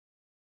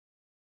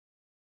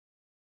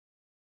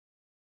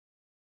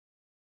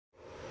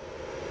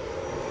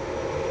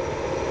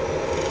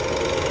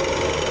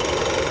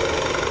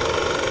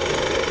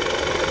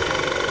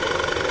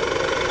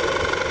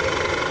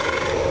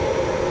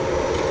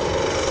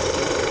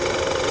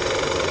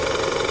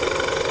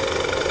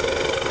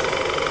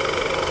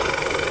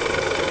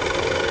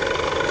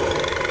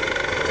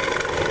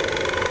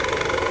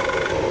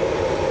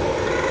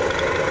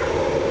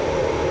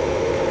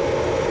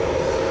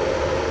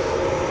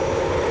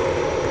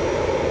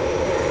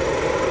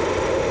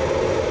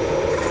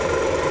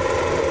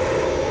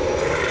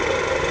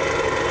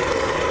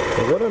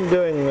what I'm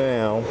doing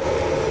now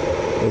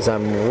is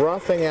I'm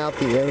roughing out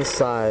the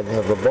inside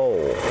of the bowl.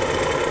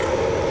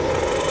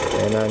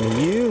 And I'm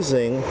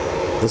using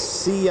the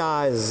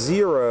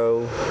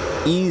CI0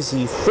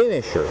 Easy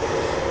Finisher.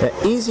 Now,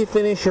 Easy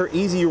Finisher,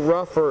 Easy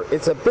Rougher,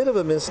 it's a bit of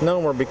a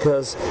misnomer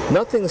because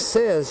nothing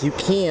says you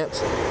can't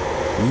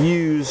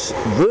use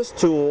this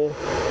tool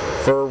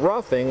for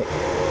roughing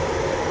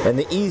and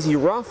the Easy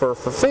Rougher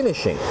for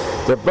finishing.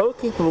 They're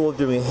both capable of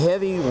doing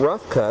heavy,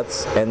 rough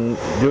cuts and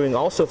doing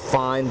also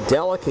fine,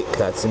 delicate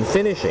cuts and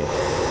finishing.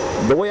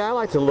 The way I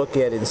like to look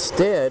at it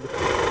instead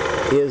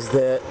is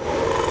that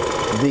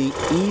the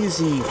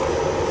Easy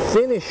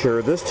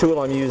Finisher, this tool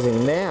I'm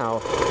using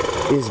now,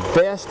 is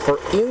best for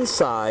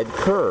inside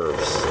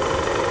curves,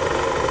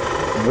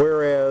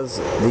 whereas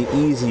the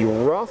Easy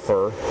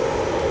Rougher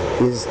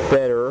is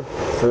better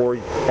for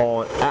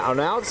on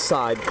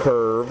outside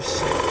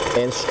curves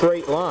and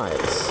straight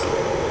lines.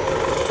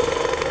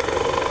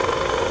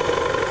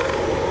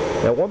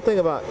 Now, one thing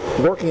about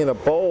working in a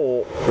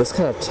bowl that's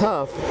kind of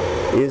tough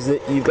is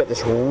that you've got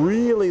this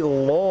really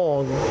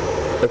long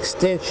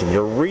extension.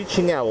 You're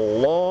reaching out a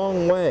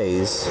long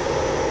ways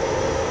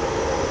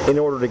in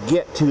order to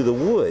get to the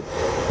wood.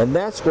 And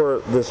that's where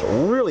this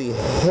really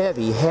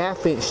heavy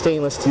half-inch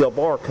stainless steel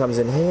bar comes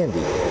in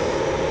handy,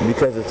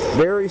 because it's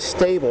very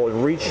stable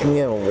and reaching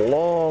in a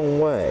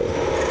long way.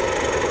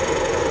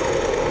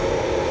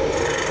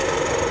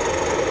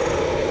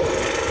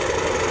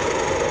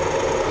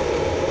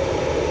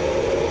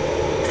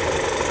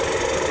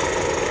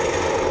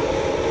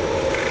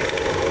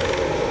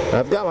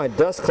 I've got my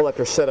dust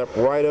collector set up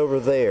right over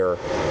there,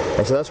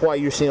 and so that's why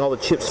you're seeing all the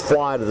chips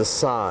fly to the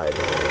side.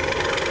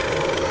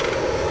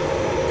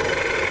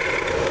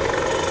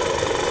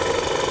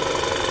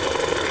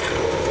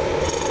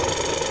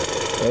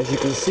 As you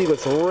can see,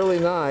 what's really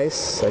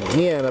nice,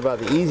 again, about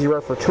the Easy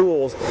Rougher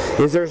tools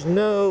is there's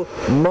no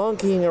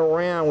monkeying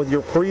around with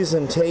your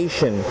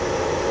presentation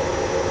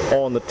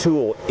on the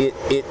tool.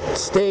 It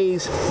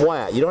stays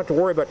flat. You don't have to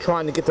worry about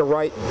trying to get the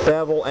right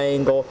bevel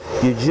angle.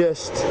 You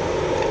just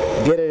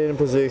get it in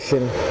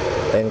position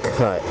and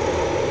cut.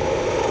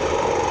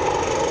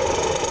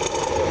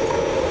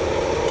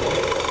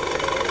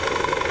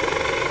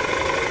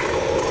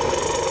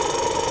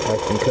 I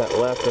can cut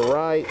left to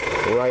right,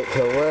 right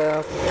to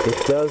left.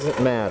 It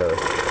doesn't matter.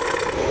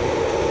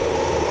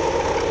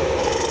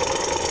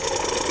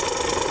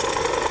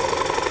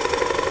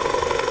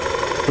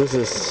 This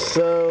is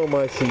so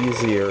much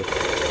easier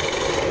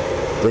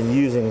than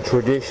using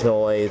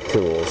traditional lathe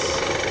tools.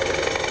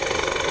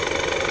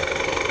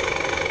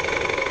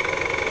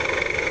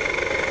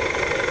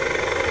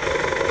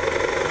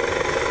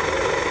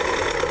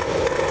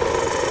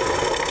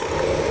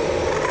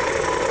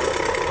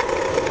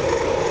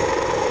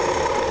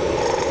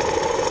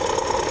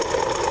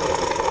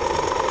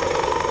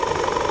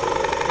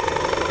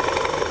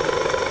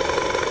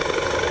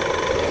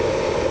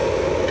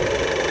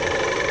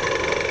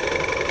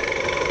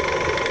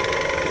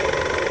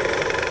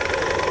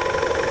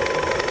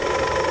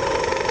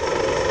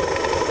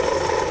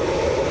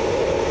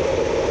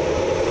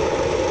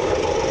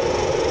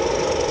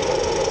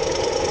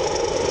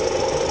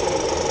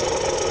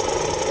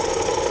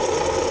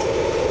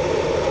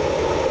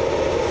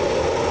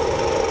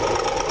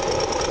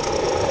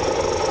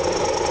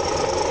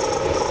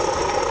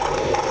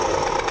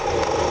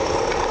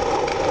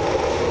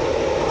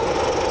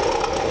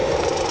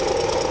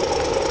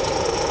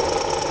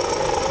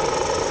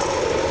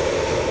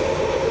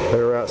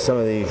 Clear out some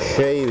of these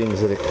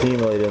shavings that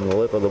accumulate in the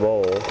lip of the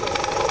bowl.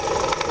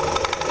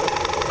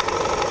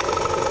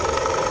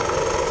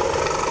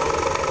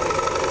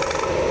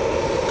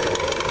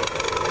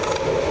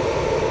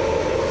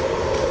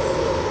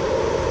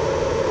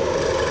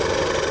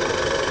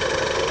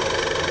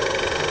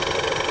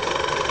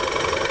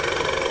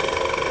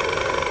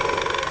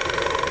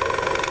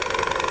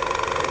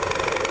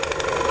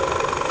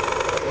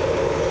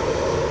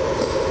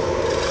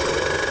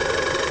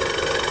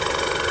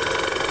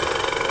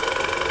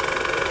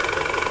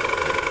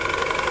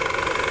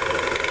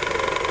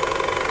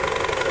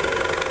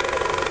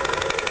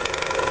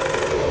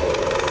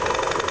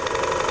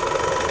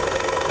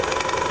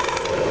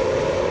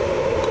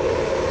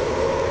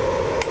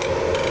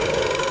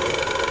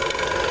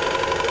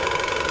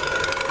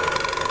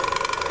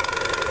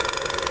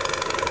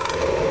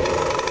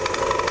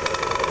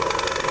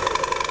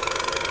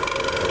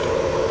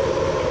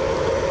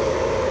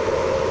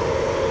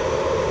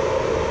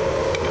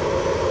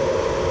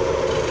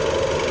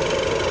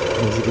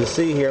 As you can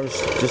see here,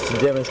 just a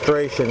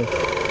demonstration.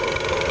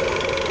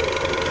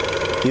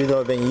 Even though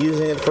I've been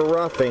using it for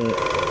roughing,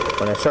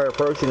 when I start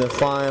approaching the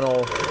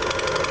final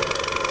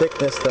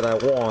thickness that I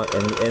want,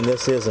 and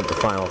this isn't the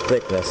final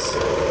thickness,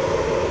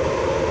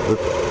 the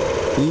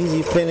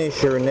Easy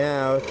Finisher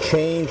now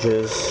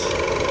changes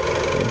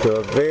into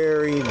a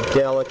very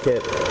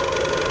delicate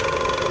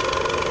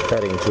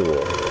cutting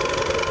tool.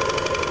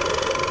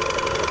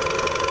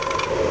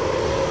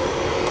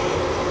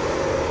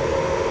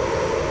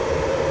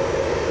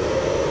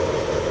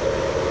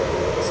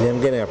 See, I'm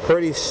getting a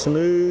pretty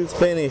smooth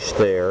finish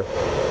there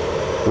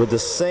with the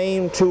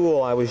same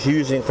tool I was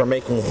using for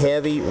making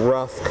heavy,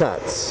 rough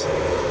cuts.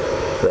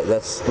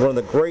 That's one of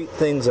the great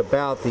things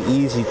about the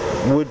Easy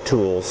Wood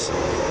tools,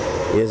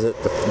 is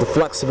that the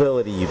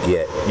flexibility you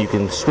get. You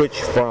can switch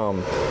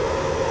from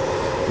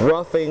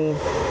roughing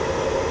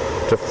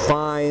to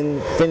fine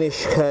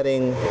finish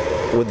cutting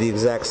with the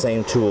exact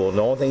same tool.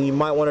 The only thing you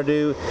might want to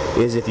do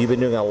is, if you've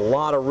been doing a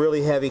lot of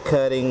really heavy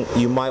cutting,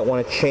 you might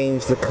want to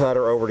change the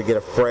cutter over to get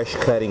a fresh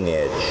cutting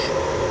edge.